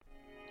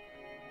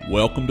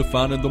Welcome to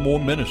Finding the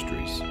More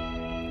Ministries.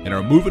 In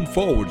our Moving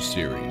Forward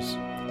series,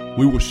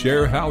 we will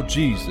share how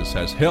Jesus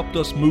has helped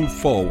us move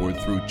forward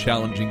through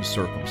challenging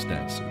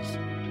circumstances.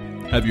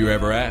 Have you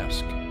ever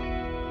asked,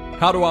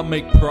 how do I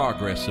make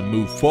progress and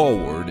move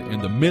forward in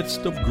the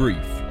midst of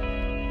grief,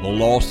 the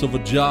loss of a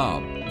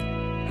job,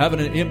 having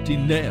an empty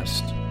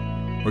nest,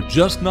 or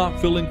just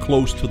not feeling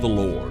close to the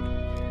Lord?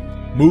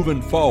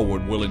 Moving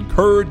Forward will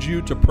encourage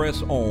you to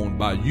press on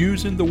by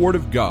using the Word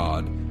of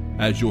God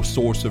as your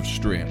source of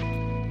strength.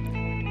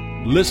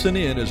 Listen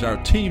in as our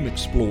team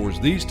explores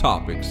these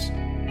topics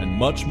and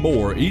much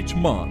more each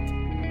month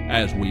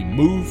as we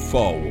move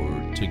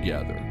forward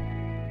together.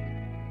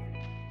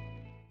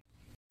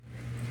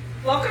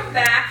 Welcome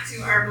back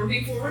to our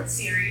Moving Forward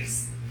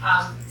series.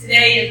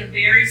 Today is a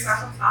very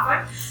special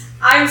topic.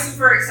 I'm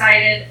super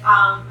excited.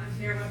 I'm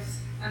here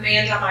with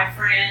Amanda, my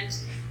friend.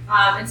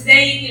 And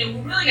today,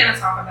 we're really going to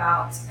talk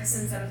about a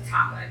sensitive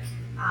topic.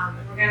 And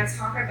we're going to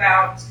talk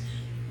about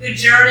the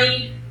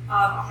journey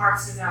of a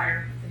heart's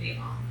desire to be a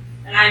mom.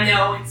 And I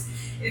know it's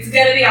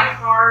going to be a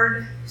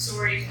hard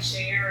story to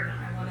share, and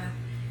I want to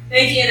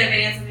thank you in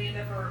advance,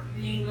 Amanda, for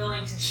being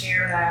willing to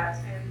share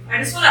that. And I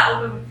just want to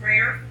open with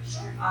prayer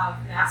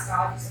and ask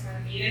God just to kind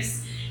of meet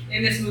us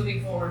in this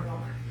moving forward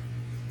moment.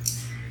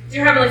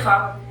 Dear Heavenly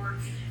Father, Lord,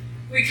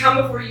 we come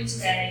before you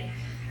today,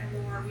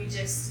 and Lord, we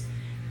just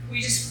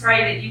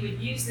pray that you would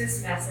use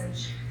this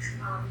message,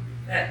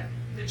 that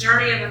the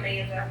journey of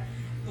Amanda,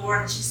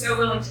 Lord, that she's so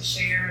willing to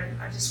share. And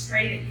I just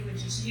pray that you would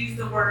just use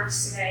the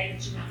words today,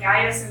 that you would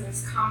guide us in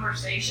this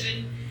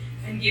conversation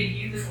and give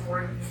you the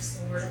glory in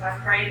this, Lord. And I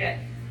pray that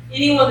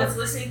anyone that's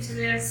listening to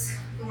this,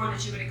 Lord,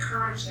 that you would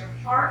encourage their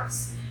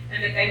hearts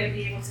and that they would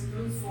be able to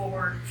move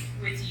forward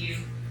with you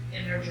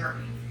in their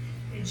journey.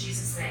 In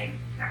Jesus' name,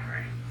 I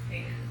pray.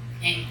 Amen.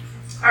 Amen.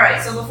 All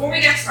right, so before we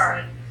get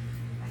started,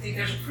 I think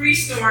there's a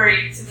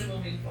pre-story to the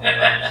moving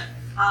forward.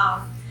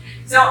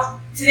 So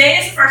today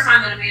is the first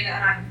time that Amanda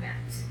and I have met.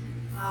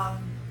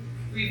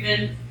 We've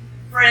been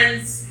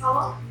friends, how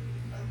long?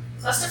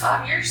 Close to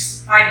 5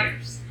 years. 5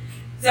 years.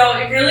 So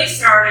it really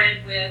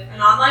started with an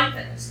online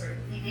fitness group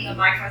that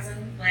my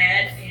cousin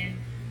led, and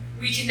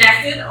we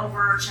connected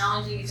over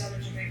challenging each other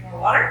to drink more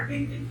water.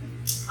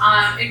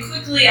 And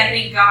quickly, I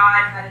think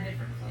God had a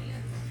different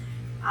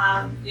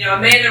plan.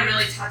 Amanda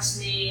really touched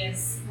me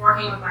as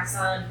working with my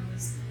son, who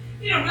was,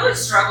 really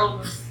struggled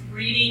with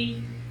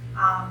reading.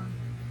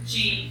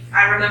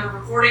 I remember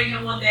recording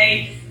him one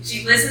day.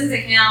 She listened to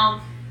him,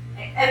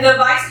 and the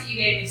advice that you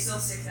gave me still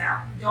sticks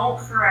out. Don't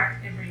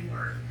correct every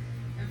word.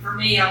 And for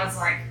me, I was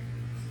like,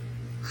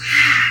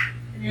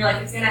 and you're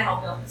like, it's going to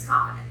help build his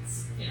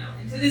confidence.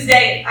 And to this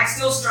day, I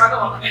still struggle.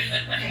 I'm like,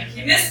 okay,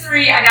 you missed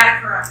 3, I got to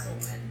correct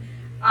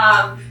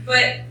one.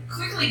 But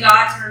quickly,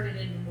 God turned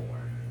it into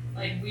more.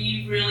 Like,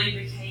 we really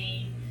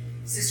became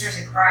sisters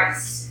in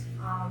Christ,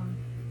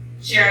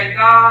 sharing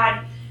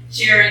God,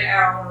 sharing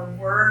our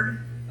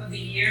word of the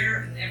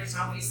year. And every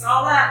time we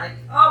saw that, like,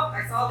 oh,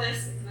 I saw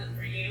this, it's meant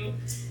for you.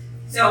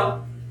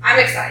 So I'm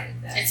excited.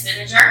 It's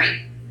been a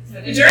journey.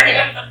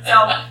 So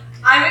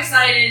I'm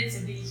excited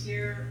to be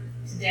here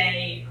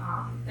today.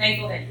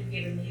 Thankful that you've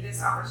given me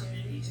this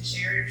opportunity to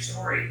share your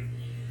story.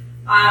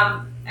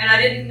 And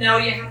I didn't know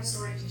you had a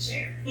story to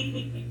share.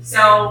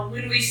 So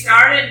when we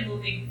started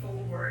moving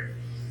forward,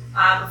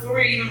 before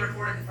we even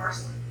recorded the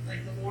first one,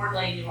 like, the Lord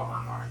laid you on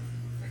my heart.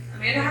 Like,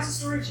 Amanda has a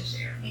story to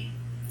share.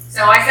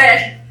 So I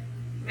said,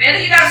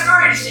 Amanda, you got a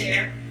story to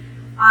share.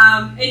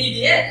 And you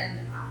did. And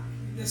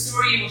the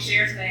story you will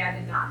share today, I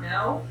did not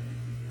know.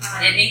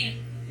 Didn't he?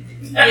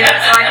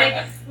 Yeah, so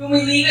I think when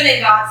we leave it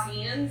in God's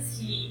hands,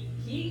 He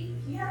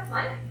had a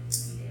plan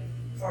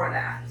for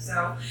that.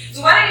 So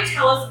why don't you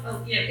tell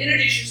us,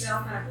 introduce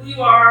yourself, kind of who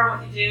you are,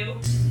 what you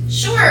do.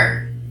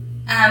 Sure.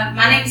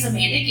 My name is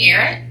Amanda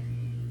Garrett,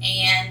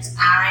 and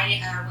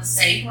I was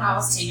saved when I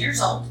was 10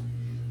 years old.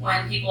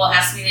 When people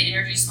ask me to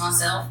introduce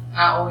myself,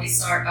 I always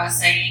start by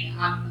saying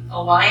I'm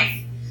a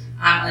wife,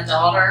 I'm a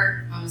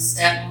daughter, I'm a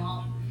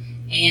stepmom,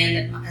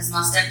 and as my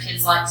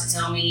stepkids like to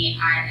tell me,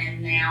 I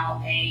am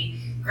now a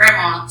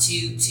grandma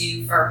to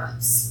 2 fur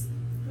pups.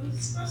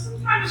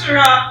 Sometimes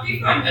your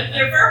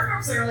fur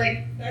pups are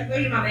like,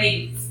 those are my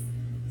babies.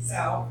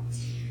 So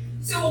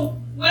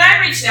when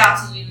I reached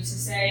out to you to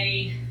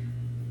say,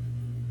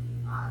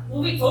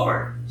 moving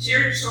forward,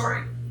 share your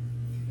story,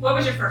 what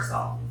was your first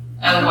thought?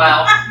 Oh,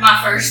 wow.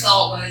 My first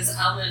thought was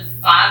I live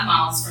 5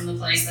 miles from the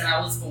place that I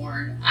was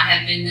born. I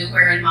have been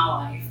nowhere in my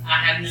life.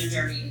 I have no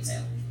journey to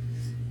tell.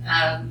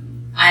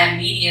 I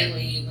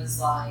immediately was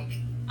like,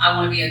 I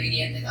want to be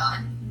obedient to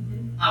God.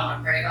 I want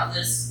to pray about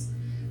this.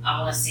 I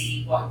want to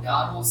see what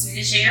God wants me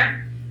to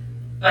share.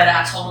 But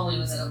I totally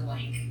was at a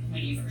blank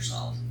when you first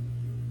called.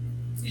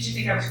 Did you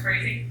think I was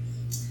crazy?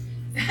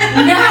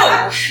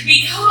 No,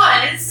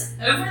 because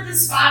over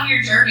this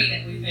 5-year journey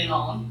that we've been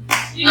on,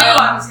 you know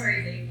I was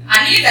crazy.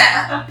 I knew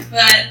that, but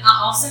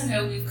I also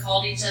know we've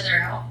called each other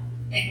out,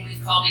 and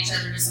we've called each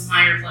other to some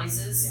higher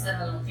places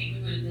that I don't think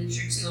we would have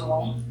ventured to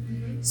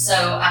alone. So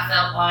I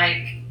felt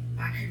like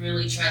I could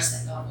really trust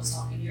that God was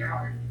talking to your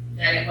heart,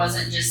 that it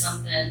wasn't just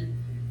something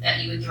that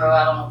you would throw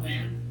out on a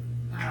whim.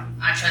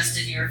 I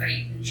trusted your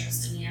faith and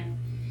trusted him.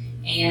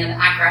 And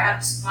I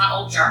grabbed my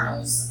old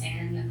journals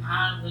and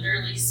I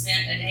literally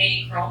spent a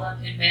day curled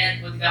up in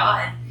bed with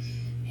God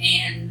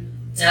and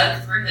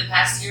dug through the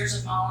past years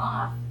of my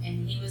life.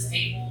 And he was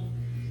able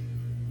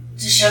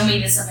to show me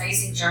this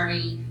amazing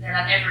journey that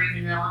I never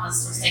even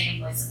realized was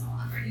taking place in my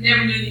life. You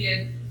never knew that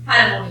you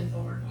had a moving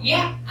forward.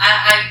 Yeah,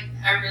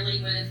 I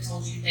really would have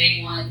told you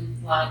day one,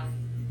 like,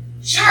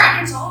 sure, I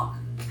can talk,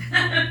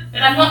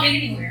 but I'm not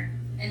getting anywhere.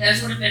 And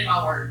those would have been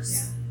my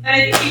words. Yeah.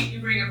 And I think you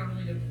bring up a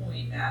really good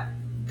point that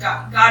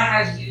God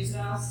has used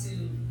us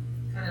to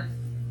kind of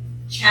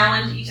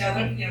challenge each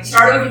other. You know,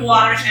 started with a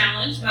water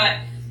challenge, but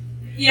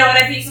you know, and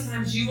I think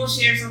sometimes you will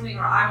share something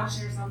or I will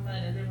share something,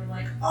 and then we're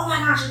like, oh my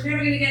gosh, I'm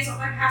never going to get what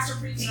my pastor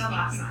preached on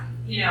last night.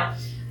 You know,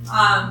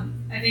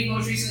 I think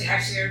most recently I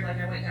shared, like,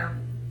 I went down,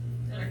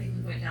 and I think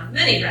we went down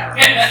many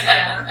rabbit holes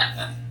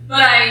together,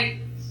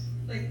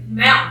 but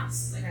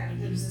mountains, like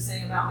there was this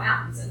thing about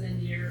mountains, and then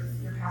your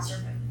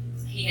pastor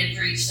he had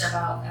preached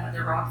about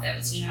the rock that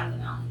was seen out of the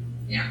mountain.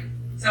 Yeah.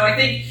 So I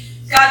think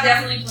God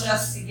definitely put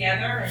us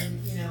together,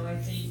 and you know, I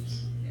think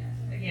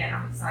again,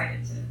 I'm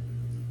excited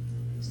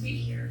to be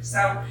here. So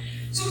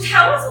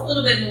tell us a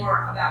little bit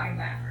more about your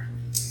background.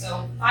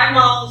 So 5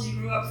 miles, you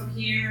grew up from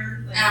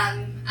here.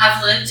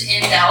 I've lived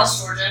in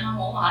Dallas, Georgia my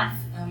whole life.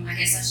 I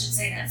guess I should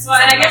say that. Well,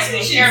 and I guess we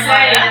should say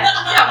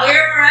yeah,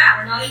 where we're at.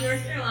 We're not in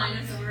North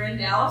Carolina, so we're in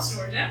Dallas,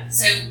 Georgia.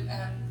 So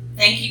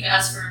thank you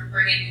guys for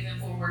bringing Moving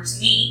Forward to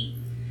me.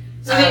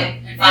 So the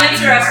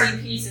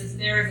interesting piece is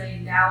there is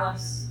a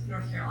Dallas,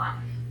 North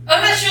Carolina. Oh,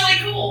 that's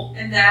really cool.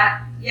 And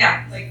that,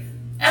 yeah, like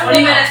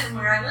 20 minutes from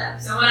where I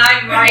live. So when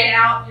I write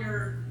out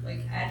your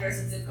address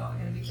and zip code, I'm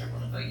going to be careful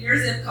to put your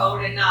zip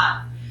code and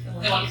not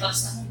the one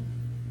close to home.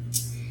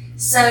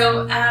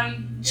 So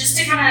just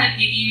to kind of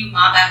give you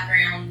my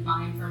background,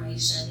 my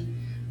information,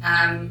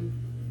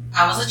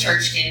 I was a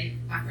church kid.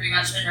 I've pretty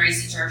much been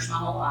raised in church my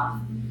whole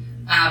life.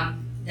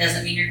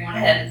 Doesn't mean you're going to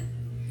heaven.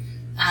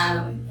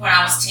 When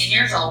I was 10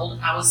 years old,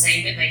 I was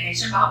saved at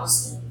Vacation Bible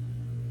School.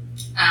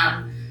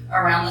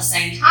 Around the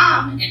same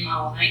time in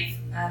my life,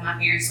 my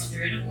parents went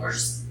through a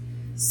divorce.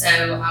 So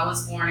I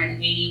was born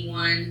in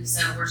 81,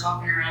 so we're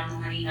talking around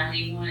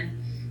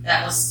 1991.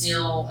 That was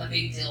still a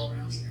big deal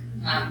around here.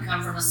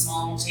 Come from a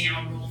small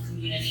town, rural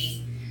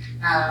community.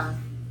 I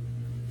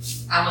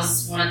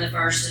was one of the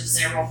first of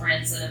several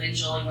friends that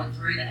eventually went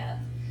through that.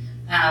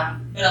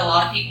 But a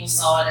lot of people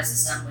saw it as a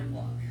stumbling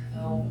block.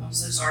 Oh, I'm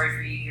so sorry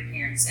for you, your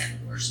parents got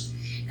divorced.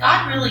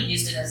 God really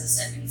used it as a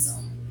stepping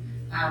stone.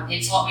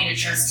 It taught me to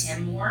trust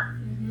him more.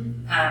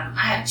 I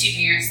had 2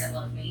 parents that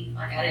loved me.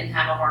 Like, I didn't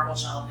have a horrible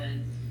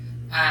childhood.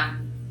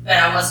 But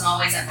I wasn't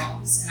always at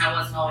mom's, and I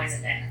wasn't always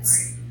at dad's.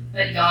 Right.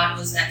 But God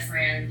was that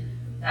friend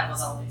that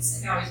was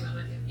always there. He always went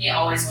with you. He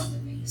always went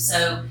with me.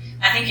 So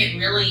I think it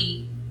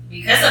really,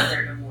 because of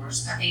their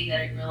divorce, I think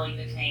that it really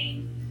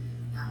became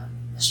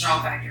a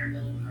strong factor in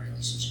building my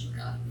relationship with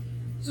God.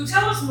 So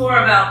tell us more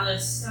about the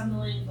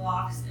stumbling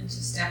blocks into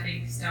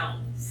stepping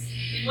stones.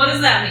 What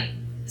does that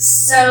mean?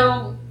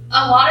 So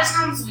a lot of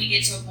times we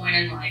get to a point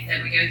in life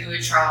that we go through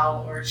a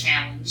trial or a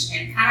challenge,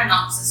 and it kind of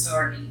knocks us to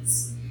our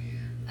knees.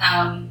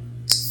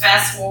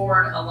 Fast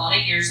forward a lot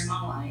of years in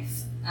my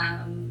life.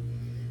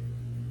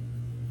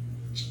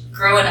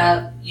 Growing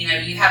up, you know,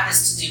 you have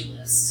this to-do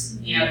list.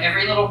 You know,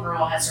 every little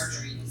girl has her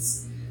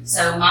dreams.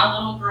 So my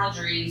little girl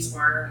dreams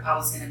were I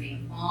was going to be a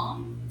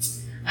mom.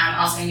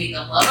 I was going to be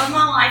the love of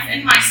my life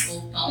in high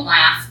school. Don't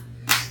laugh.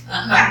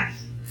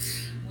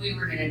 We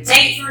were going to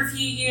date for a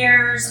few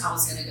years. I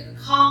was going to go to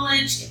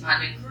college, get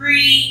my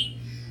degree,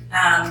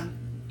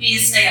 be a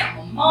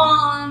stay-at-home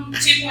mom,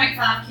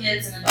 2.5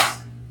 kids, and a dog.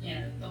 You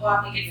know, the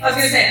white picket fence. I was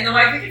going to say, and the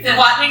white picket fence. The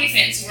white picket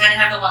fence. You had to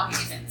have the white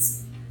picket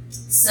fence.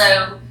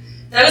 So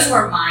those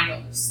were my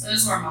goals.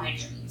 Those were my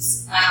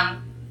dreams.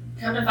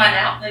 Come to find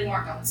out, they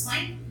weren't God's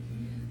plan.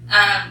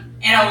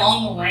 And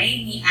along the way,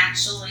 he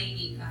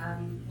actually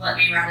let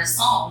me write a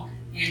song.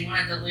 And one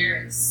of the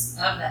lyrics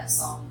of that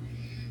song,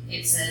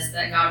 it says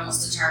that God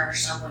wants to turn our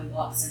stumbling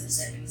blocks into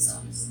stepping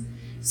stones.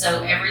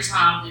 So every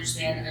time there's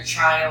been a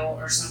trial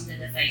or something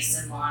to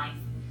face in life,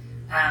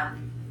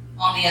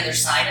 on the other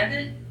side of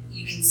it,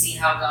 you can see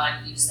how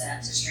God used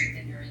that to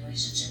strengthen your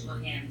relationship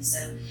with him.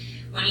 So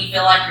when you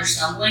feel like you're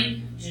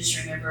stumbling, just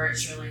remember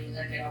it's really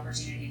a good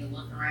opportunity to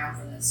look around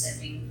for that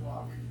stepping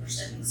block or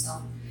stepping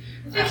stone.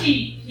 I think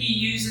he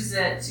uses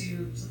it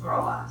to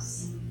grow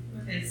us.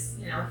 Because,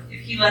 you know,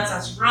 if he lets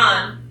us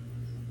run,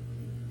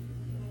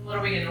 what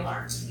are we going to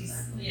learn? So he's,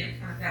 you know,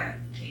 kind of got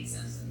to case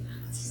us in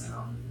that.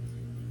 So,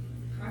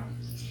 okay.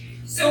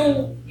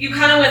 So you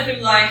kind of went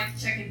through life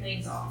checking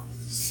things off.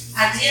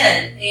 I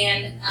did,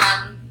 and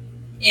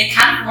it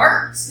kind of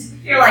worked.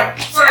 You're like,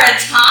 for a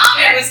time,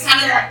 it was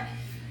kind of like,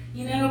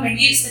 you know,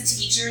 maybe it's the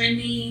teacher in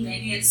me,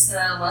 maybe it's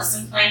the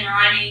lesson plan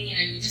writing, you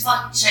know, you just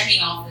like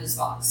checking off those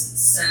boxes.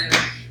 So,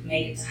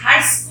 made it to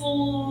high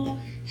school,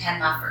 had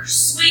my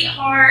first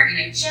sweetheart, you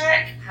know,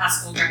 check. High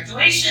school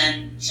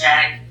graduation,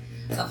 check.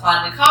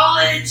 Applied to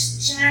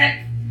college,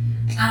 check.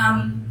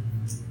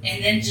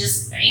 And then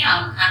just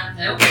bam, out of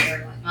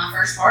nowhere, like my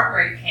first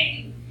heartbreak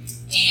came.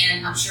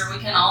 And I'm sure we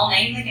can all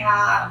name the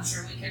guy. I'm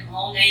sure we can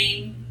all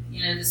name,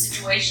 the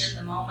situation,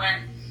 the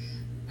moment.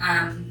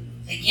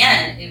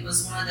 Again, it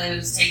was one of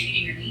those take you to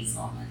your knees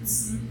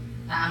moments.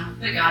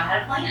 But God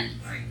had a plan.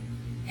 Right.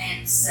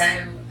 And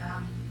so,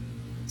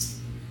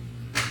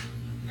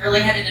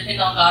 really had to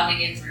depend on God to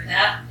get through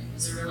that. It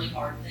was a really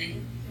hard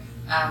thing.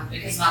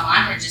 Because my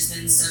mind had just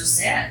been so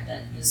set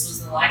that this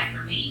was the life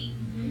for me.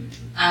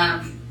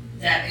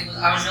 That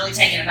I was really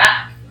taken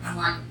aback. I'm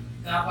like,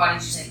 God, why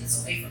did you take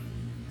this away from me?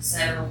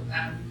 So,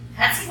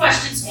 had some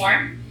questions for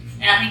him,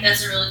 and I think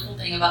that's a really cool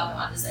thing about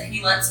God is that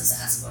He lets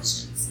us ask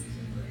questions.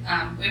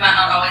 We might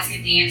not always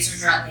get the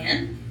answers right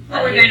then,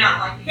 or we may not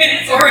like the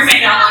answers. or we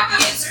may not like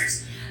the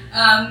answers.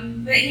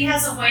 But He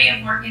has a way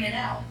of working it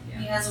out. Yeah.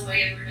 He has a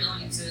way of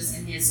revealing it to us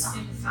in His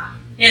time.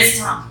 His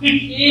time.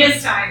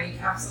 His timing,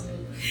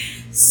 absolutely.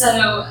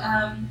 So,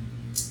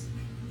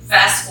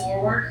 fast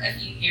forward a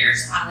few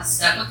years, I was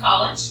stuck with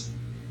college.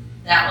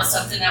 That was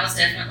something that was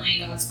definitely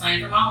God's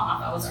plan for my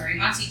life. I was earning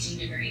my teaching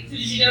degree. So did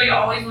you know you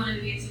always wanted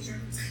to be a teacher?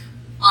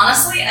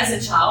 Honestly, as a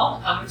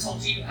child, I would have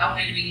told you I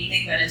wanted to be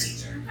anything but a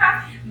teacher.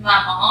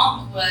 My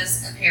mom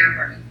was a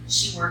paraprofessional.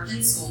 She worked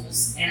in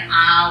schools, and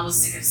I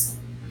was sick of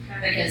school.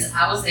 Because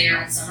I was there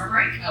on summer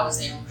break, I was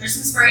there on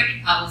Christmas break,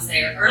 I was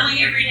there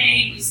early every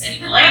day, we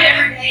stayed late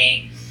every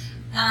day.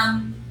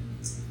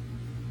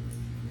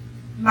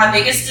 My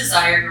biggest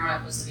desire growing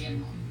up was to be a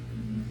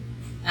mom.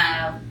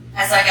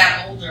 As I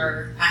got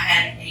older, I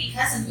had a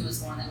cousin who was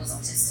born that was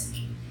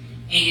autistic,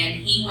 and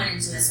he went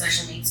into a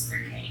special needs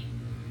pre-K.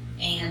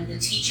 And the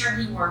teacher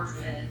he worked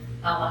with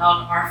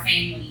allowed our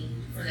family,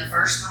 for the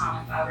first time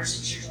at 5 or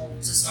 6 years old,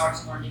 to start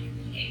to learn to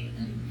communicate with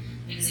him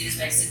because he was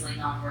basically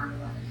nonverbal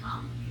at the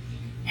time.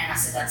 And I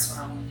said, that's what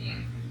I want to do.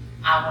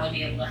 I want to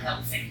be able to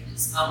help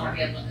families. I want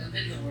to be able to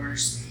open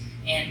doors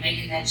and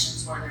make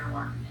connections where there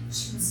weren't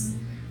connections.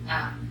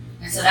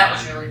 And so that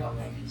was really what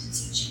brought me to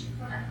teaching.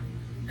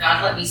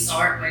 God let me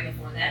start way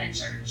before that in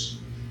church.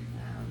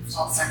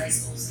 Taught Sunday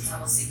school since I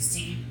was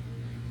 16.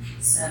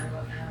 So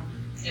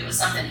it was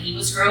something He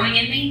was growing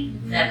in me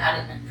that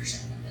I didn't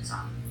understand at the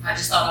time. I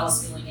just thought I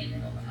was filling in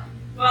middle about.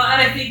 Well,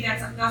 and I think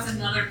that's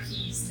another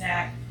piece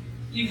that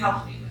you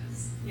helped me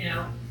with.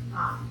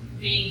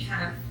 Being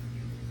kind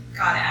of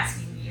God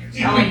asking me or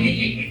telling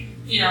me,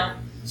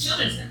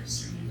 children's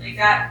ministry. Like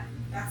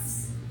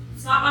that's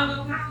it's not my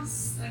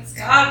wheelhouse. That's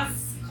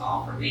God's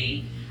call for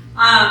me.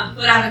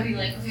 But I would be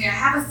like, okay, I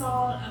have a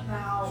thought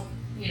about,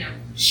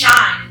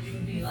 shine, and you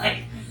would be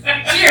like,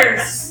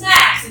 here's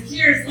snacks, and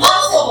here's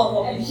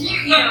and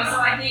here,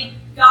 so I think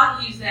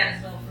God used that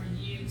as well for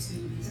you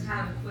to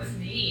kind of equip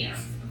me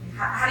of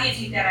how do you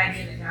take that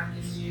idea that God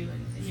gives you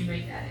and you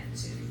make that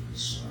into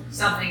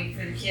something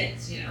for the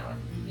kids,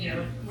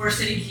 we're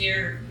sitting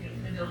here,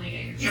 in the building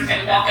at your church,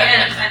 and we walk in,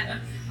 and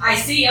I'm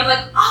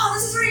like, oh,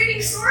 this is where you're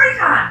getting story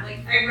time.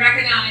 Like, I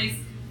recognize,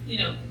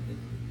 the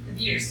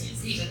viewers can't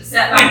see, but the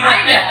set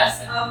behind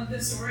us of the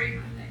story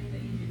time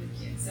that you do with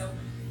kids. So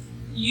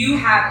you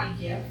have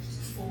a gift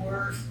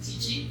for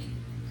teaching.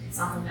 It's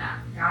something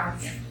that God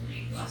has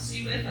definitely blessed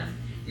you with, and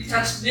you've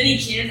touched many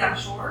kids, I'm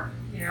sure.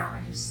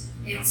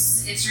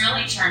 It's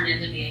really turned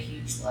into be a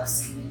huge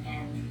blessing,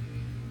 and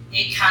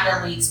it kind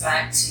of leads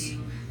back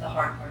to the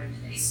hard part of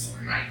today's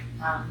story. Right.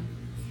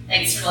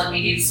 Thanks for letting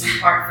me do the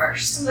sweet part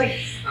first. I'm like,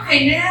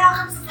 okay, now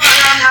comes the part where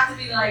I have to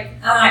be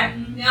like,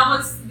 now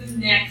what's the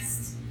next?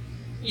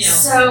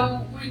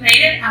 So I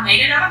made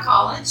it out of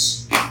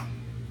college,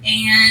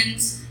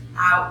 and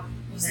I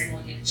was able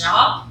to get a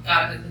job,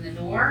 got to open the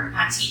door.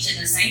 I teach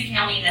in the same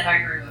county that I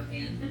grew up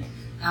in.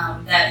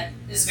 That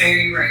is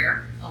very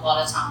rare a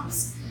lot of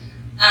times.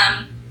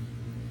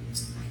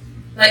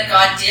 But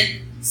God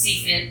did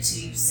see fit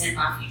to send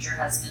my future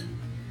husband.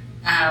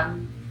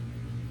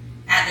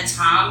 At the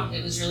time,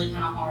 it was really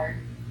kind of hard.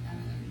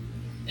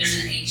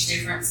 There's an age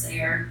difference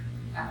there.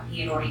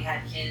 He had already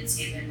had kids.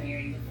 He had been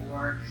married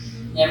before.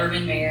 Never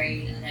been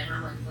married. Never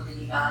lived with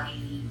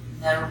anybody.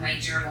 No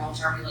major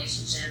long-term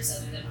relationships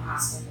other than my high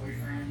school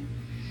boyfriend.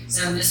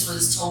 So this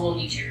was total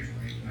new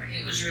territory.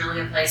 It was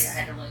really a place I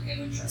had to let go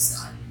and trust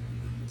God.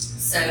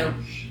 So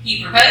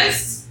he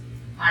proposed.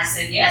 I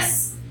said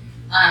yes.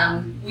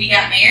 We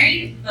got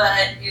married,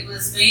 but it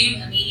was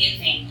boom, immediate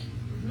family.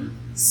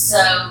 So,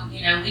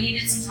 we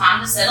needed some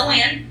time to settle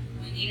in.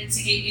 We needed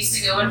to get used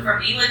to going from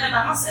me living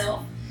by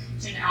myself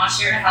to now I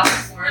shared a house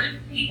with 4 other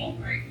people.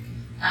 Right.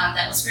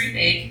 That was pretty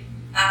big.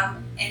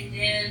 And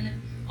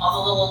then all the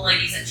little old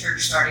ladies at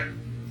church started,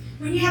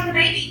 when you having a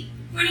baby?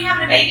 When you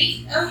having a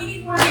baby? Oh, you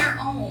need one of your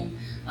own.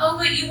 Oh,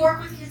 but you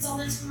work with kids all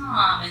the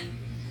time.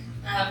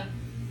 And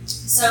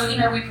so,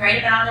 we prayed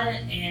about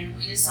it, and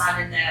we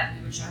decided that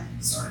we would try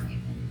to start a family.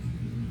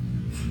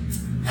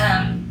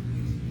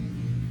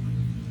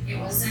 It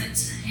wasn't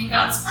in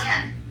God's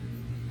plan.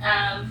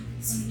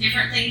 Some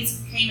different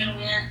things came and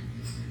went.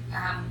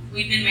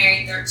 We've been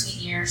married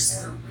 13 years,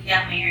 so we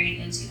got married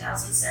in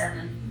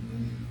 2007.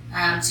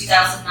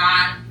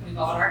 2009, we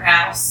bought our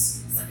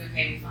house. It's like,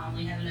 okay, we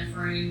finally have enough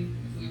room.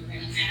 We were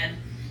going to add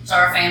to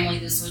our family,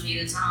 this would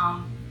be the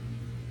time.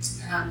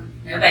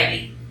 No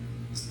baby.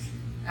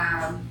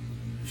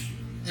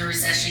 The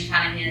recession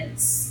kind of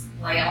hits,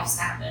 layoffs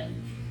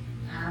happen.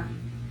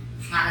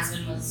 My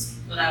husband was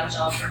without a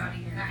job for about a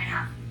year and a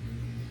half.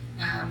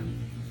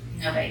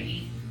 No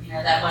baby.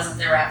 That wasn't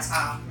the right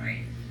time.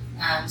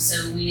 Right.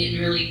 So we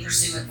didn't really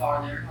pursue it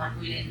farther. Like,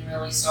 we didn't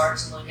really start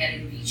to look at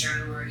in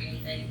vitro or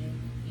anything,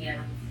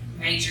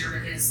 major,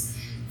 because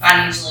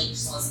financially it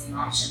just wasn't an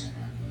option at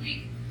that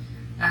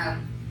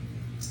point.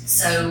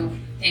 So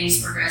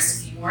things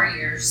progressed a few more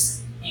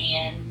years,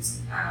 and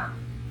I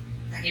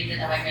get the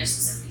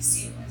diagnosis of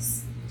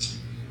PCOS.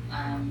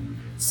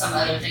 Some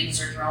other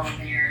things are thrown in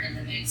there in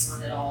the mix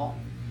with it all.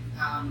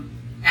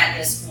 At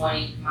this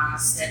point, my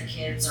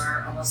stepkids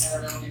are almost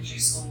out of elementary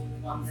school,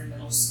 one's in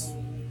middle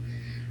school.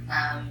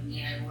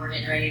 We're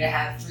getting ready to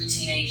have 3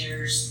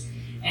 teenagers,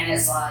 and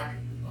it's like,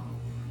 oh,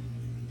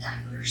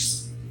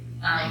 diapers.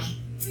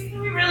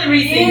 We really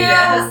rethink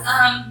this.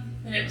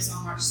 But it was my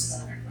heart's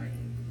desire.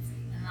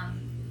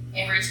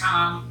 Every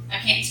time, I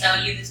can't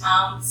tell you the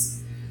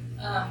times,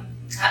 I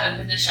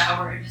opened the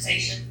shower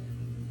invitation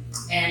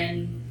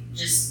and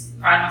just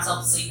cried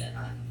myself to sleep that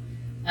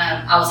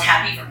night. I was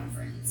happy for my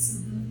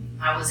friends.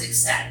 I was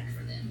ecstatic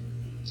for them.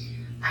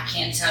 I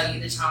can't tell you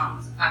the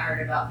times I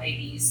heard about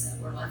babies that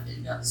were left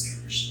in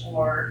dumpsters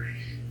or,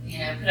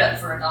 put up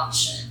for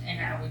adoption,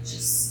 and I would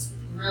just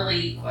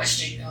really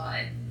question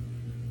God,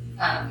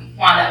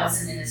 why that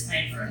wasn't in His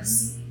plan for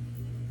us.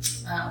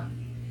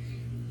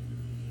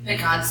 But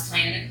God's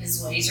plan and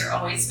His ways are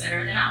always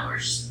better than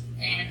ours,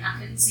 and I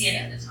couldn't see it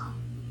at the time.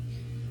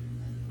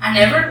 I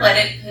never let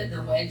it put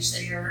the wedge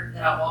there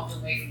that I walked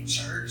away from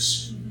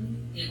church.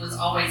 It was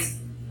always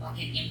like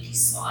an empty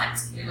spot.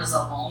 It was a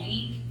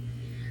longing.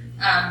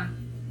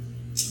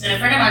 But a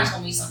friend of mine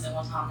told me something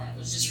one time that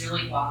was just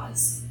really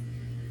wise.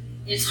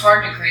 It's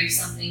hard to crave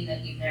something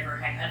that you've never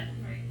had.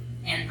 Right.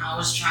 And I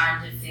was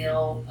trying to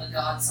fill a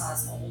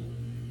God-sized hole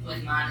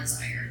with my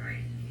desire.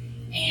 Right.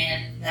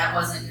 And that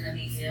wasn't going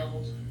to be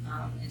filled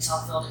until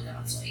I filled it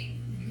God's way.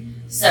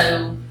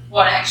 So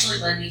what actually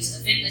led me to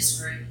the fitness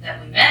group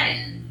that we met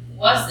in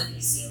was the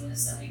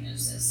PCOS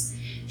diagnosis,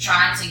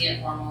 trying to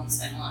get hormones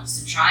balanced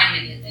and trying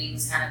to get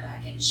things kind of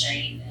back in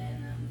shape.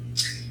 And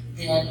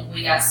then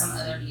we got some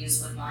other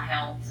views with my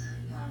health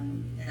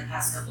in the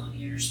past couple of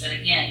years. But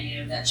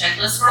again, that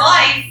checklist for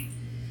life.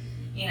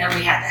 We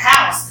had the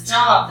house, the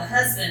job, the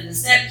husband, the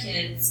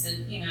stepkids,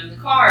 the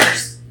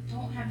cars.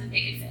 Don't have the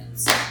picket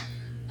fence.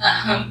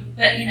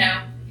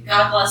 But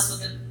God blessed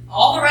with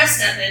all the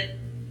rest of it.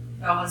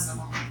 But I wasn't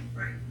a mom.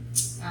 Right.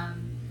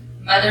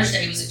 Mother's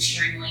Day was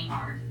extremely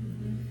hard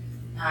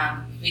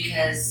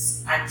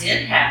because I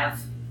did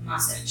have my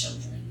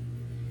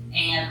stepchildren,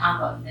 and I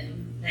love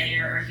them. They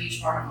are a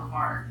huge part of my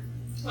heart.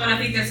 Well, and I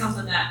think that's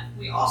something that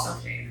we also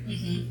share.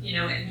 Mm-hmm.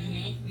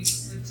 And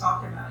we've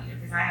talked about,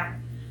 because I have,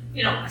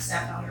 my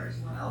stepdaughter as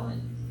well,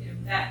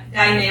 and that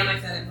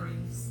dynamic that it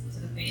brings to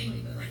the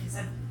family. But like you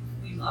said,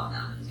 we love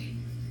them.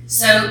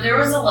 So there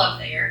was a love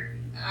there.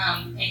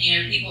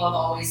 And people have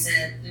always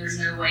said there's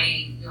no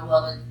way you'll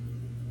love it.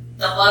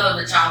 The love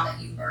of a child that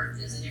you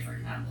birthed is a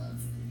different kind of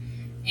love.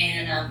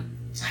 And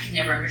I can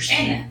never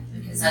understand that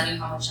because I knew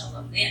how much I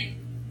loved them.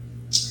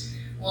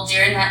 Well,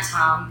 during that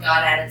time,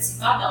 God added some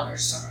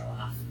goddaughters to our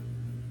life.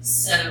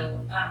 So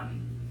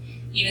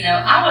even though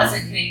I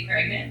wasn't getting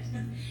pregnant,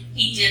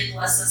 He did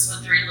bless us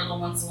with 3 little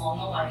ones along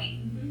the way.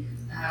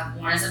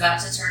 One is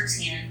about to turn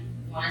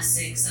 10, one is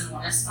 6, and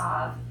one is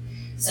 5.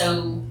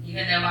 So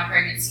even though my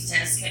pregnancy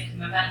test kept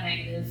coming back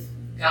negative,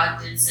 God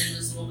did send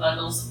those little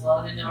bundles of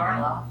love into our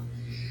life.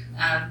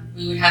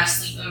 We would have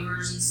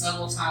sleepovers and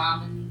snuggle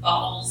time and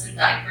bottles and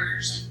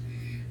diapers,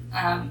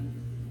 and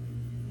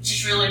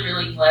just really,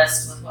 really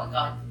blessed with what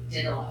God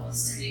did allow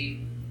us to do.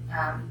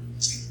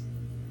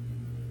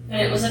 But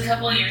it was a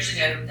couple of years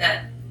ago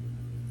that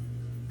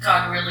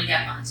God really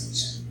got my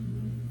attention.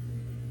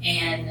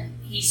 And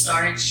He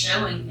started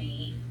showing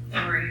me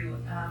through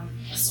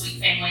a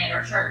sweet family at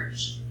our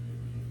church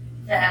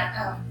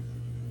that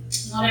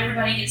not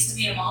everybody gets to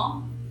be a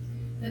mom,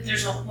 but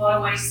there's a lot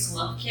of ways to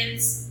love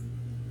kids.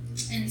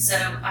 And so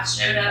I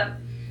showed up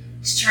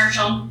to church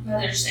on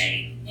Mother's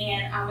Day,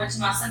 and I went to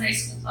my Sunday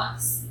school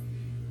class.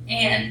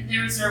 And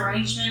there was an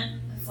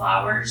arrangement of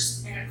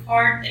flowers and a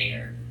card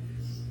there.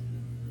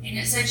 And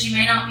it said, "You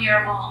may not be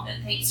our mom, but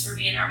thanks for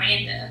being our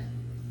Amanda."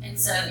 And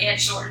so it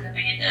had shortened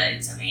Amanda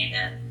into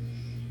Amanda.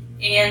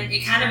 And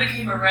it kind of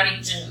became a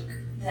running joke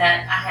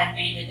that I had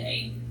Amanda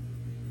Day.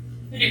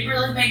 But it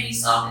really made me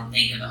stop and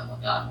think about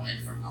what God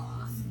wanted for my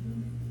life.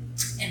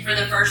 And for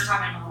the first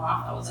time in my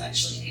life, I was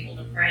actually able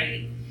to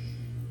pray,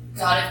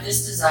 "God, if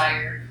this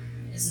desire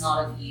is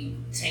not of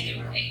you, take it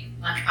away.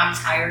 Like, I'm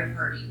tired of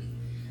hurting."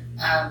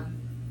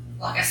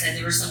 Like I said,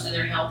 there were some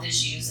other health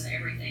issues and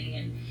everything,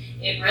 and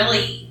it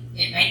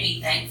made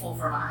me thankful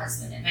for my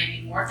husband. It made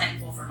me more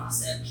thankful for my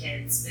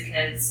stepkids,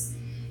 because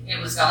it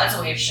was God's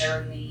way of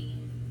showing me,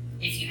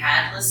 if you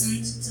had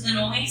listened to the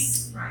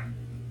noise, right,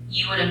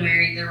 you would have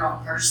married the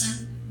wrong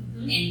person,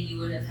 and you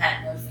would have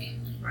had no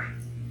family. Right.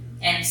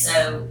 And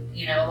so,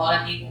 a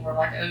lot of people were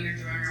like, oh, you're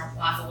throwing your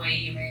life away,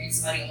 you married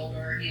somebody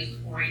older, he was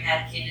before he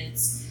had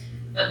kids.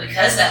 But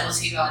because that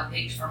was who God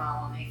picked for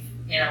my life,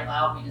 it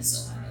allowed me to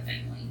still have a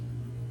family.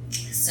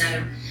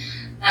 So,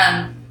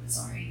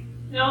 sorry.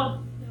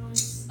 No.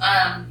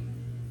 Got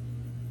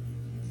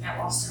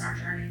lost in our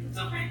journey. It's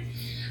okay.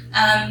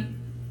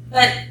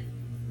 But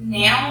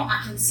now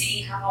I can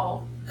see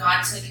how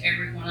God took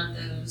every one of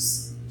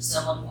those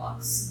stumbling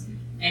blocks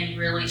and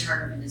really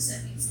turned them into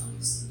stepping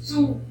stones.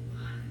 So,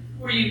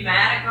 were you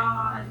mad at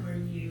God? Were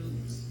you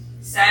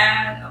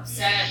sad,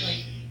 upset?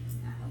 Like,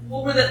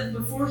 what were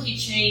before He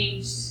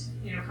changed,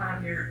 kind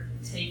of your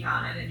take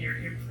on it and your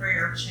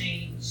prayer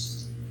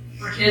changed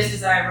for His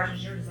desire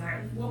versus your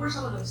desire? What were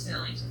some of those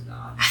feelings with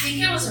God? I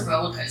think it was a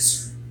roller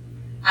coaster.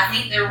 I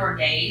think there were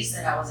days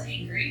that I was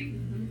angry.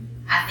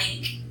 I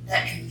think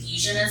that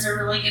confusion is a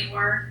really good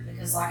word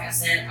because, like I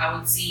said, I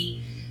would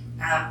see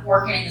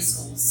working in the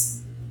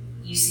schools,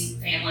 you see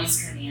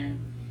families come in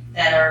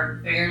that are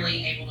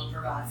barely able to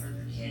provide for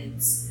their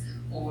kids,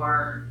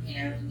 or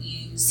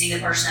you see the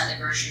person at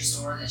the grocery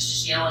store that's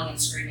just yelling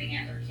and screaming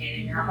at their kid,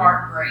 and your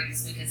heart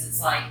breaks because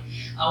it's like,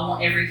 I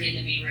want every kid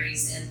to be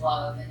raised in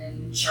love and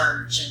in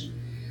church, and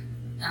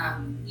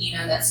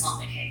that's not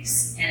the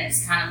case. And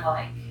it's kind of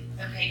like,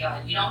 okay,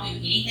 God, you don't do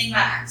anything by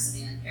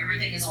accident.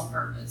 Everything is on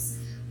purpose.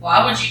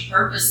 Why would you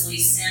purposely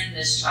send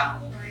this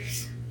child?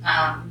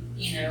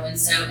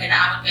 And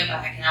I would go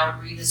back and I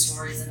would read the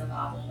stories in the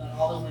Bible about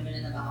all the women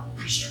in the Bible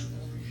who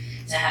struggled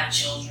to have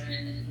children,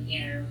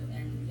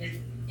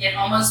 and it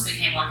almost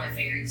became like a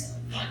fairy tale.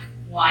 Like,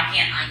 why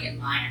can't I get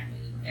my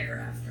happy ever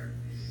after?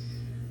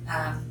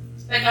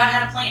 But God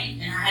had a plan,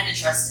 and I had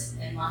to trust it.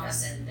 And like I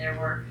said, there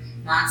were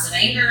nights of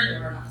anger,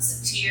 there were nights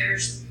of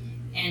tears,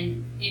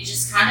 and it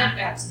just kind of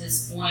got to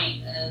this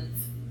point of,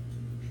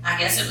 I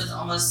guess it was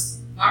almost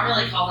not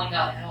really calling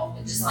God out,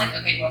 but just like,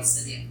 okay,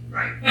 what's the deal?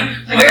 Right.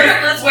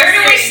 Where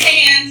do we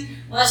stand?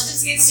 Let's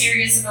just get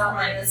serious about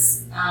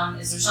this.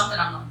 Is there something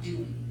I'm not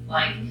doing?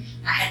 Like,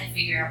 I had to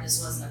figure out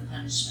this wasn't a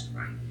punishment.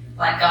 Right.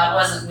 Like, God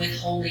wasn't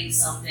withholding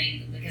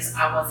something because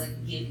I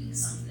wasn't giving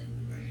something.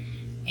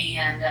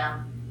 And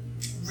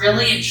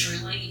really and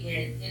truly,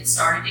 it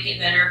started to get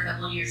better a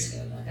couple of years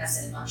ago. Like I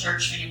said, my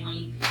church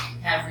family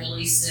have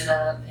really stood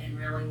up and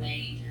really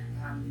made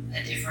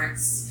a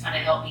difference, kind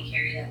of helped me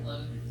carry that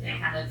load. They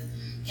kind of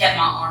kept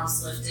my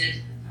arms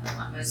lifted,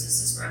 like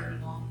Moses'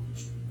 brother-in-law.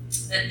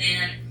 But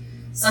then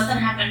something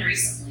happened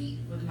recently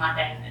with my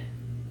dad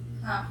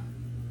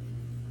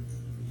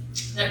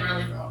that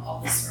really brought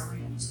all this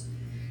around.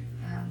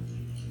 I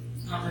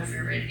don't know if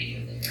you're ready to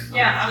go there.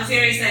 Yeah, I was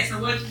going to say, so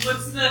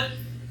what's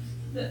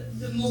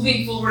the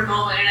moving forward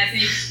moment? And I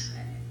think,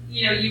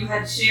 you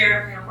had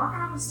shared, okay, I'm working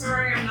on the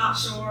story, I'm not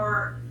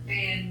sure,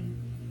 and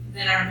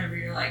then I remember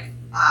you're like,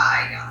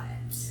 I got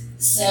it.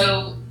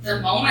 So the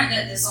moment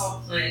that this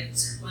all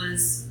clicked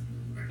was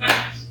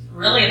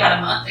really about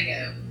a month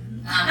ago.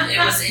 It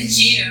was in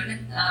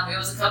June. It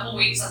was a couple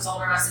weeks. I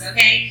told her, I said,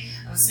 okay,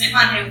 I've spent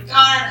my day with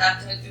God.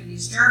 I've dug through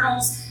these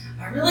journals.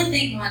 I really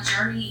think my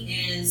journey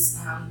is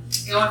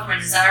going from a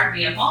desire to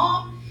be a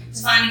mom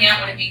to finding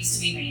out what it means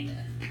to be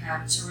Amanda.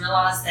 To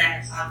realize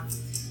that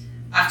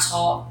I've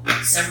taught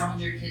several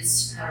hundred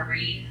kids how to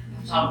read.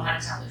 I've taught them how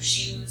to tie their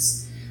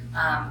shoes.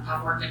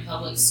 I've worked in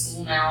public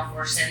school now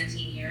for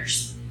 17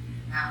 years.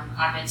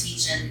 I've been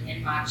teaching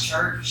in my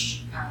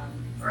church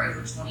for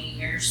over 20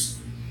 years.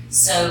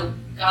 So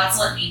God's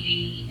let me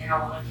be in a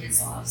lot of kids'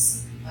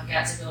 lives. I've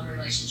got to build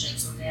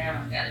relationships with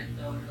them. I've got to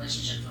build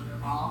relationships with their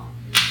mom.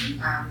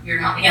 You're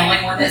not the only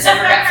one that's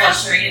ever got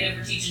frustrated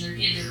over teaching their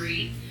kid to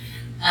read.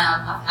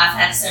 I've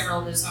had several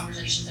of those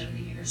conversations over the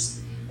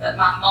years. But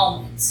my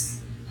moment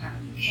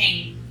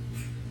came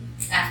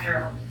after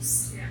all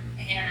this. Yeah.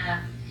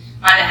 And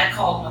my dad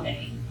called one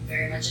day. I'm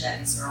very much a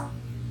daddy's girl.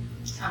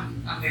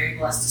 I'm very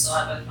blessed to still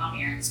have both my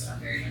parents, but I'm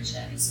very much a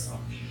daddy's girl.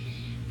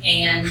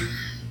 And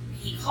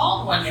he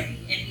called one day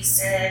and he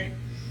said,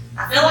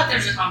 I feel like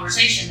there's a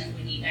conversation that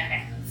we need to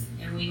have.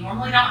 And we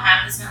normally don't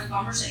have this kind of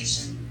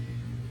conversation,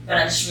 but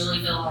I just really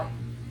feel like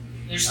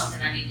there's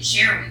something I need to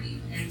share with you.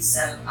 And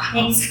so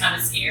I was kind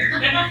of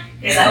scared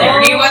because I never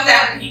knew what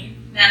that would mean.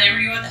 I never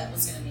knew what that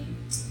was going to mean.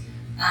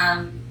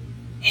 And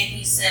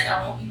he said,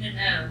 I want you to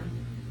know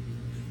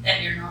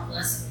that you're not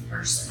less of a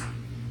person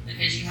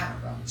because you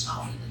haven't brought a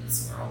child into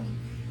this world.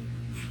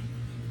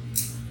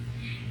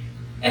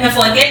 And the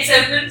floodgates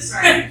opened,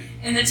 right,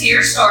 and the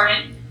tears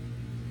started.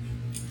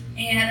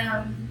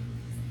 And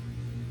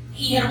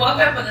he had woke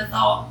up with a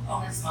thought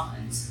on his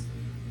mind.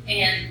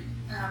 And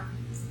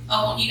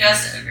I want you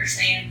guys to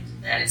understand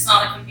that it's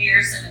not a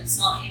comparison, it's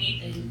not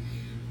anything,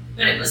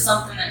 but it was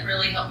something that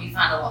really helped me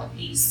find a lot of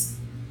peace.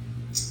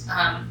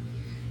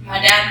 My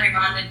dad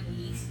reminded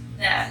me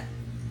that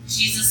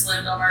Jesus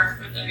lived on earth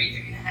for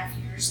 33 and a half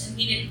years, and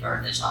he didn't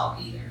birth a child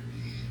either.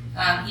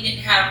 He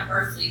didn't have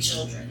earthly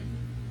children,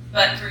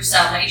 but through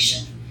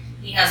salvation,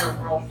 he has a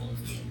world full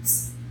of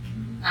kids.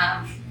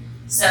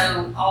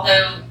 So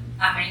although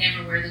I may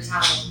never wear the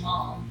title of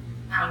mom,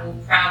 I will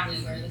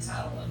proudly wear the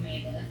title of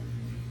Amanda.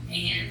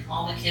 and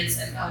all the kids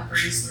that God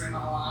brings through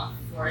my life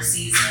for a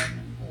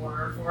season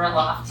or for a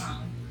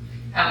lifetime,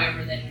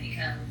 however they may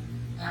come,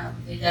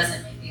 it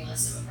doesn't make me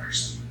less of a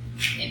person.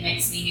 It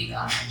makes me who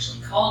God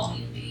actually called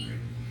me to be,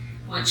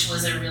 which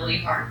was a really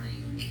hard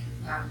thing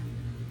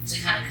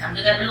to kind of come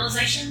to that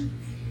realization.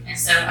 And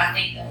so I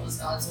think that was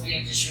God's way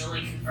of just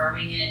really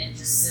confirming it and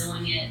just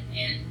sealing it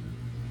and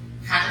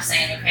kind of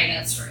saying, okay,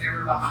 that's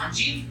forever behind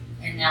you,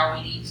 and now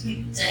we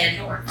need to head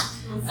north.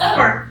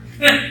 Forward.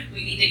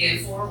 We need to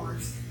go forward.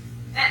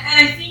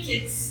 And I think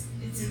it's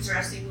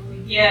interesting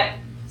when we get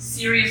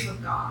serious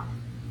with God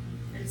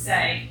and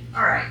say,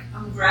 all right,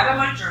 I'm grabbing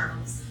my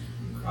journals,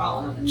 I'm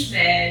crawling up in the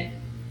bed,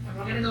 and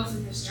we're going to go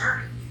through this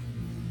journey.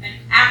 And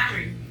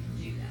after you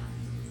do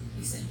that,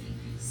 you send me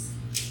peace.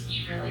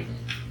 You really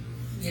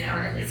did. You know,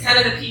 and it's kind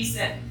of the peace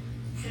that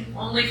can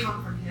only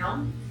come from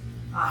Him.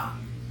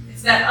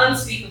 It's that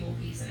unspeakable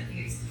peace, and I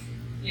think it's,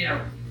 you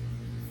know,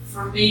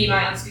 for me,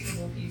 my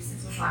unspeakable peace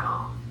is with my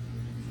mom.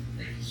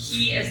 Like,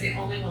 He is the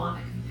only one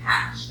that can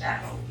patch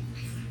that hope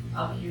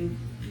of you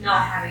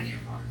not having your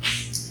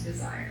heart's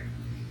desire.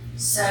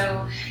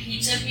 So He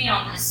took me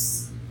on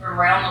this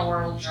around the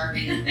world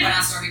journey when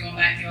I started going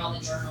back through all the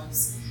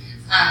journals.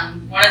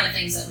 One of the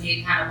things that we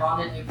had kind of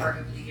bonded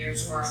over the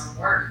years were our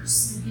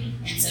words.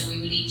 Mm-hmm. And so we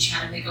would each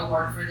kind of pick a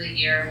word for the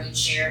year and we'd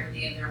share it with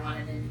the other one,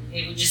 and then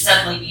it would just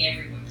suddenly be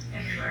everywhere.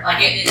 Like,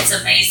 it's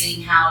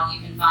amazing how you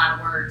can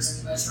find words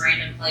in the most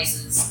random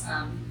places.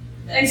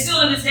 And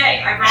still to this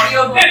day, I brought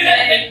you a book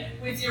today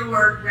with your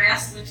word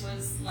rest, which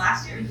was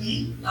last year.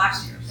 Mm-hmm.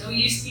 Last year. So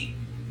you speak,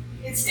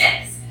 it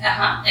sticks.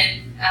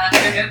 And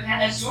your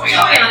notepad has joy Joy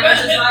on on it, which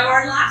it. is my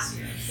word last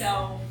year.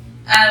 So,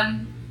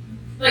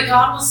 But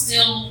God was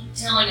still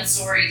telling a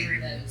story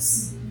through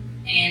those.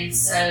 And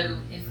so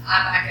if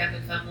I back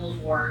up a couple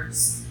of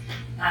words,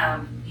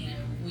 you know,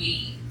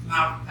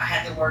 I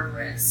had the word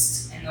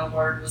rest, and the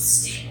word was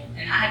still.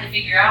 And I had to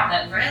figure out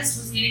that rest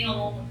was getting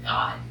alone with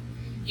God,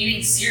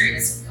 getting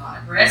serious with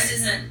God. Rest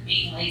isn't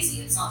being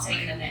lazy. It's not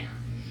taking a nap.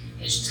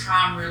 It's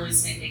time really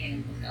spending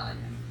it with God.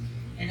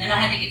 And then I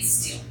had to get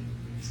still.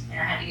 And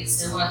I had to get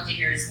still enough to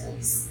hear His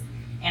voice.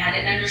 And I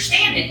didn't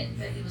understand it,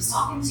 but He was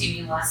talking to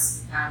me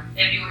last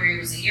February,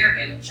 was a year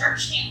ago at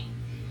church camp.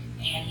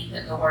 And He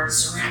put the word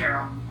surrender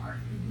on my heart.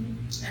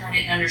 And I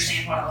didn't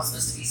understand what I was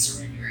supposed to be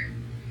surrendering.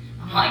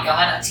 I'm like,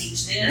 God, I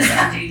teach this,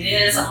 I do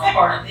this, I'm a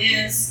part of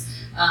this.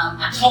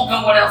 I don't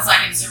know what else I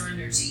can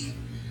surrender to you.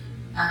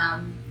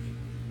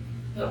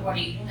 But what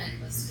He wanted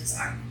was the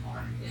desire of my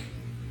heart.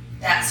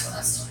 That's what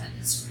I still had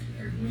to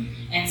surrender.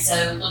 And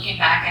so looking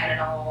back at it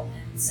all,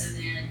 and so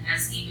then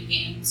as He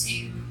began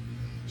to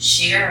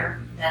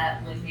share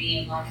that with me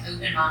and like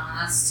open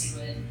my eyes to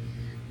it,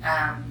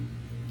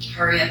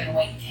 hurry up and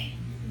wait came.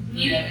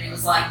 You know, and it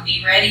was like,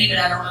 be ready, but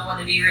I don't know what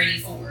to be ready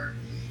for.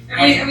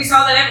 and we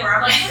saw that everywhere.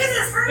 I'm like, what is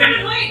this? Hurry up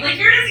and wait. Like,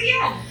 here it is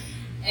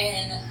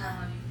again.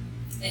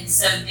 And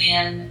so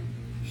then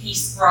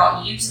He's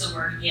brought you to the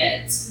word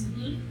yet.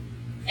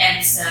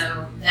 And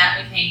so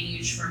that became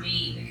huge for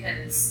me,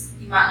 because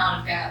you might not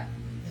have got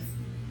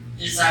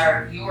the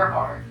desire of your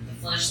heart, the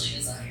fleshly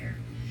desire,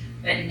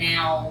 but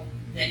now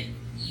that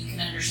you can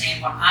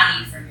understand what I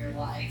need from your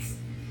life,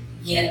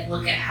 yet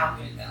look at how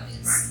good God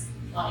is.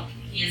 Like,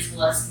 He has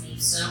blessed me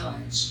so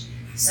much,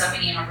 so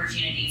many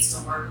opportunities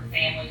to work with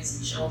families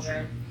and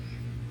children,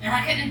 and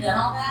I couldn't have done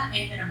all that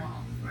and been a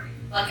mom.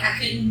 Like, I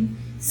couldn't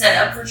set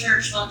up for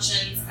church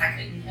functions, I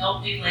couldn't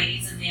help do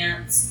ladies'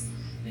 events,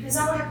 because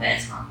I would have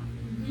bedtime.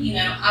 You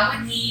know,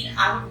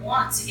 I would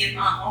want to give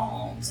my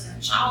all to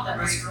that child that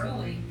was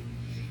growing,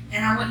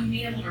 and I wouldn't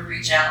be able to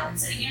reach out and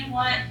say, you know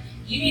what,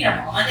 you need a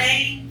mama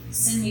day,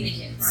 send me the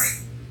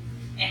kids.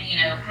 And, you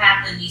know,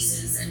 have the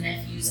nieces and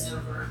nephews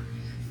over.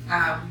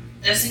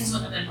 Those things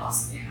wouldn't have been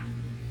possible.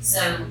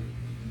 So,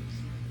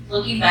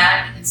 looking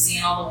back and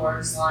seeing all the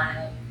words line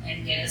up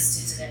and get us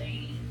to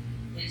today,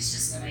 it's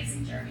just an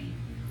amazing journey.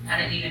 I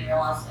didn't even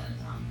realize that at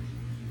the time.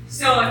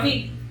 So I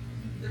think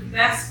the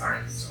best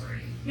part of the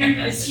story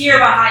is here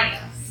behind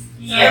us. So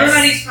Yes.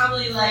 everybody's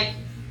probably like,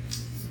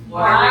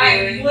 What are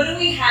we doing? What do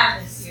we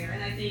have this year?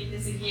 And I think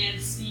this again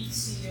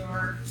speaks to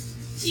your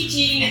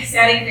teaching and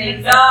setting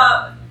things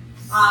up,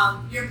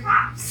 your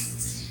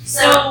props.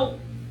 So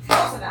tell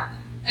us about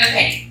that.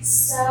 Okay,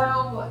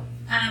 so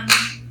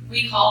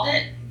we called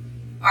it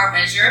our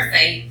measure of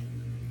faith,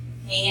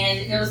 and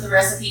it was the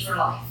recipe for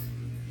life.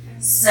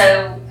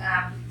 So,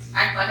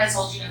 like I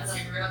told you guys,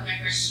 I grew up in a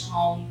Christian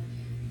home,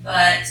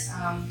 but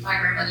my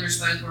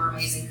grandmothers both were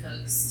amazing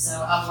cooks,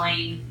 so I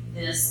blame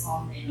this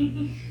on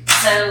them.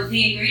 So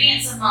the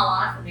ingredients of my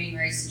life were being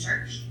raised in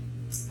church.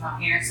 My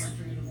parents went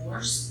through a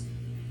divorce.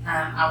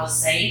 I was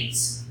saved.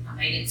 I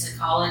made it to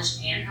college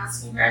and high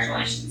school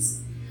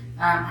graduations.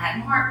 Had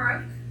my heart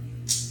broke.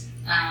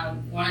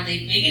 One of the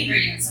big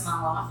ingredients in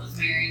my life was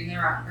marrying the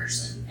right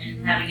person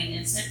and having an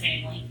instant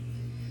family.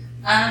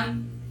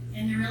 And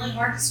they're really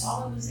hard to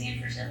swallow was the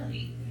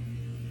infertility.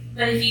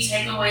 But if you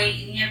take away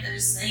any of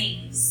those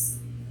things,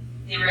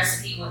 the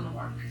recipe wouldn't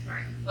work.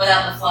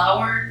 Without the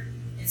flour,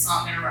 it's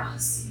not going to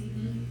rise.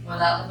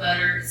 Without the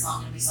butter, it's not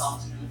going to be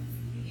soft enough.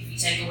 If you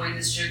take away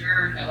the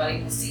sugar,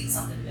 nobody wants to eat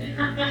something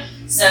bitter.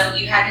 So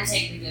you had to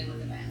take the good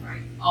with the bad,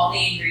 right? All the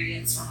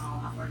ingredients from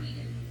all life were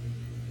needed.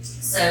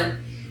 So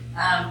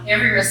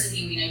every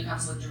recipe we know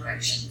comes with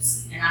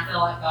directions. And I feel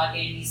like God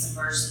gave me some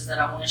verses that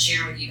I want to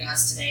share with you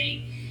guys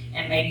today,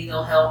 and maybe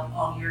they'll help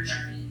on your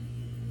journey.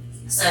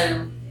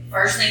 So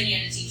first thing he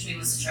had to teach me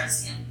was to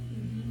trust him.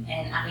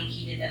 And I think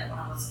he did that when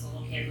I was a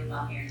little kid with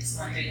my parents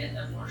going through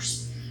that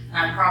divorce.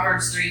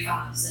 Proverbs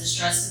 3:5 says,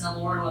 trust in the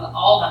Lord with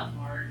all thy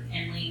heart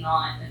and lean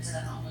not unto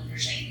thine own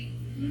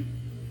understanding.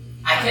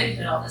 I couldn't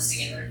put all this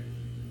together.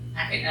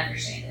 I couldn't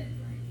understand it.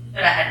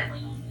 But I had to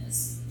lean on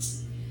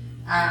this.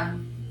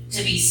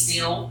 To be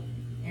still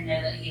and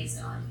know that he is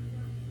God.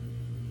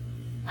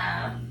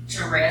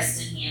 To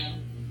rest in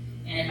him.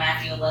 And in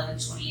Matthew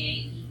 11:28,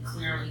 he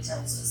clearly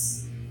tells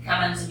us,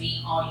 come unto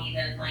me, all ye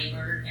that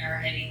labor and are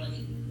heavy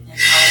laden, and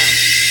I will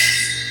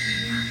give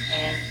you rest.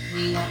 And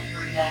we went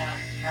through that,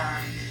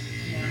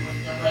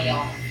 with the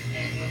layoff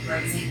and with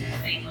raising a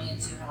family in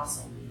 2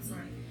 households. Right.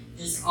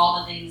 Just all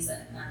the things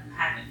that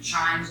happened,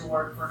 trying to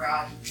work for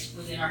God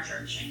within our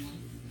church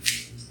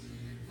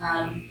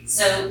family.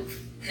 So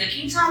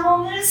cooking time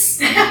on this.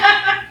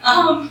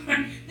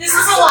 This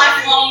is a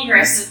lifelong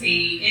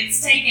recipe.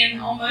 It's taken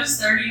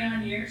almost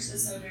 39 years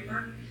this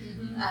November.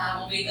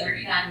 Will be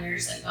 39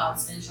 years that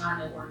God's been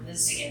trying to work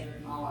this together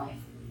in my life.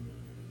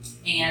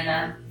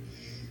 And,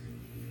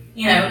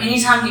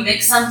 anytime you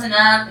mix something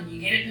up and you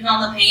get it put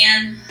on the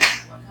pan,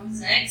 what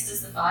comes next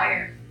is the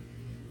fire.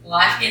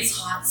 Life gets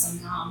hot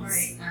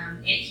sometimes.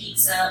 Right. It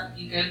heats up.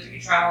 You go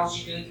through trials.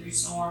 You go through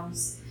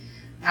storms.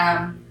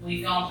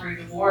 We've gone through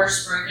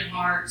divorce, broken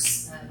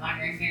hearts, my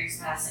grandparents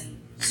passing,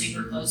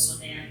 super close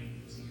with them.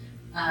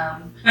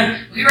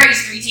 We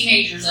raised 3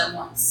 teenagers at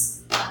once.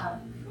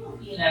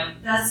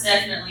 That's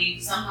definitely,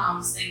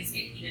 sometimes things get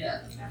heated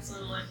up.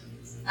 Absolutely.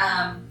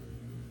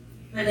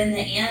 But in the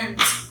end,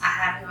 I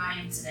have who I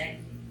am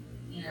today.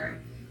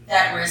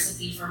 That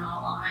recipe for my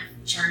life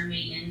turned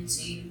me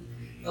into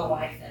the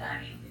wife that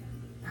I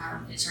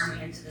am. It turned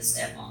me into the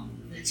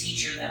stepmom, the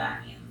teacher that I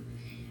am.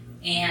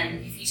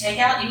 And if you take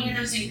out any of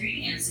those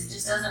ingredients, it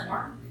just doesn't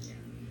work.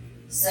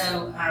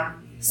 So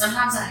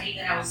sometimes I hate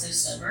that I was so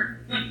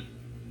stubborn.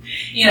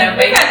 We've had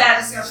that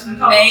discussion a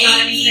couple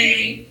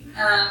times.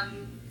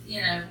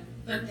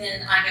 But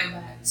then I go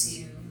back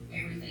to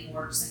everything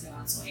works in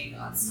God's way,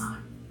 God's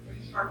time.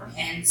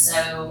 And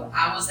so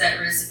I was that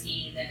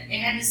recipe that it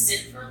had to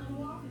sit for a little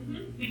while.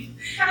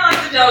 Kind of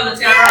like the dough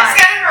that's got to rise.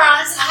 It's got to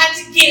rise. I had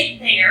to get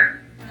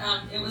there.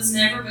 It was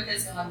never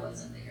because God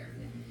wasn't there.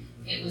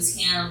 It was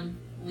him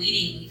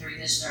leading me through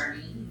this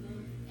journey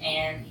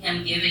and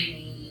him giving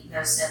me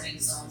those stepping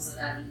stones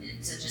that I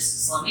needed to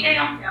just slow me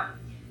down. Yep.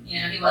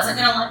 He wasn't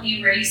going to let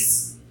me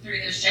race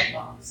through those check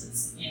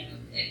boxes.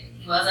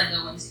 He wasn't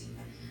going to.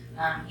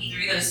 He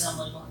threw those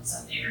stumbling blocks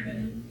up there, but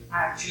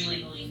I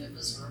truly believe it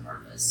was for a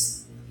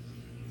purpose.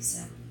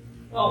 So,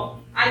 well,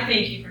 I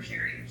thank you for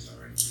sharing your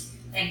story.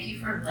 Thank you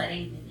for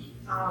letting me.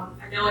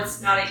 I know it's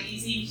not an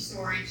easy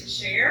story to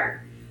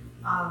share.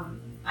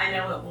 I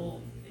know it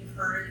will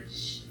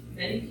encourage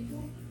many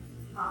people.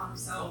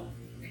 So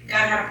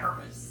God had a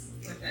purpose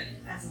with it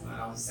as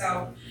well.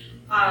 So,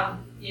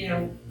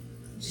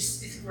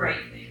 it's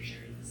great that you're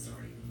sharing this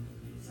story.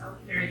 So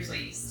very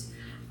pleased.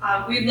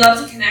 We'd love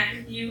to connect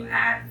with you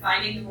at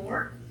Finding the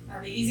More.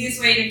 The easiest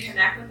way to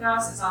connect with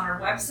us is on our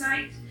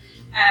website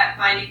at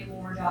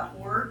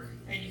findingthemore.org,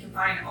 and you can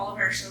find all of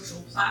our social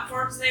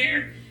platforms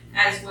there,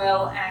 as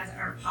well as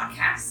our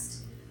podcast.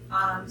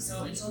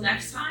 So until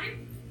next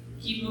time,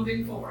 keep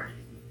moving forward.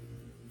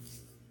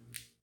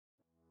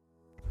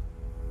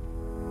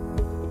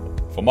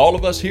 From all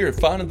of us here at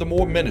Finding the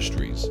More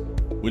Ministries,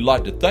 we'd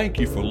like to thank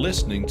you for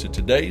listening to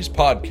today's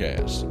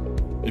podcast.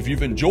 If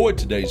you've enjoyed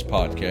today's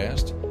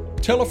podcast,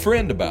 tell a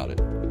friend about it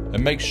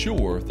and make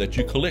sure that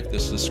you click the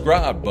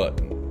subscribe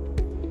button.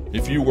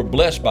 If you were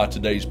blessed by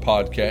today's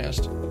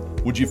podcast,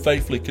 would you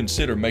faithfully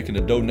consider making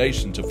a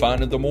donation to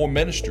Finding the More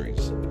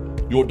Ministries?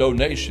 Your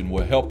donation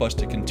will help us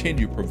to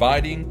continue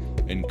providing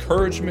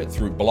encouragement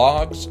through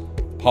blogs,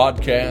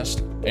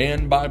 podcasts,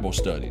 and Bible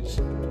studies.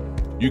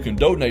 You can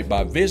donate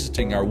by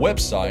visiting our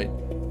website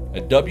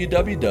at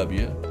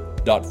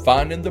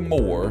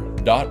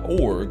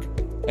www.findingthemore.org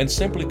and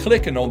simply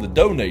clicking on the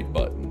donate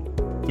button.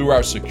 Through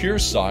our secure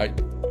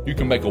site, you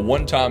can make a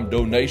one-time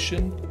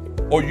donation,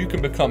 or you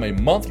can become a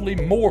monthly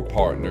More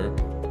partner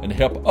and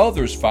help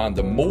others find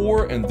the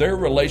more in their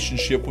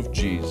relationship with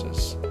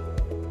Jesus.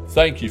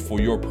 Thank you for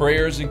your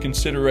prayers and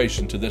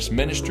consideration to this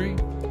ministry,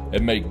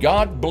 and may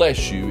God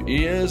bless you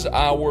is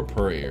our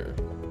prayer.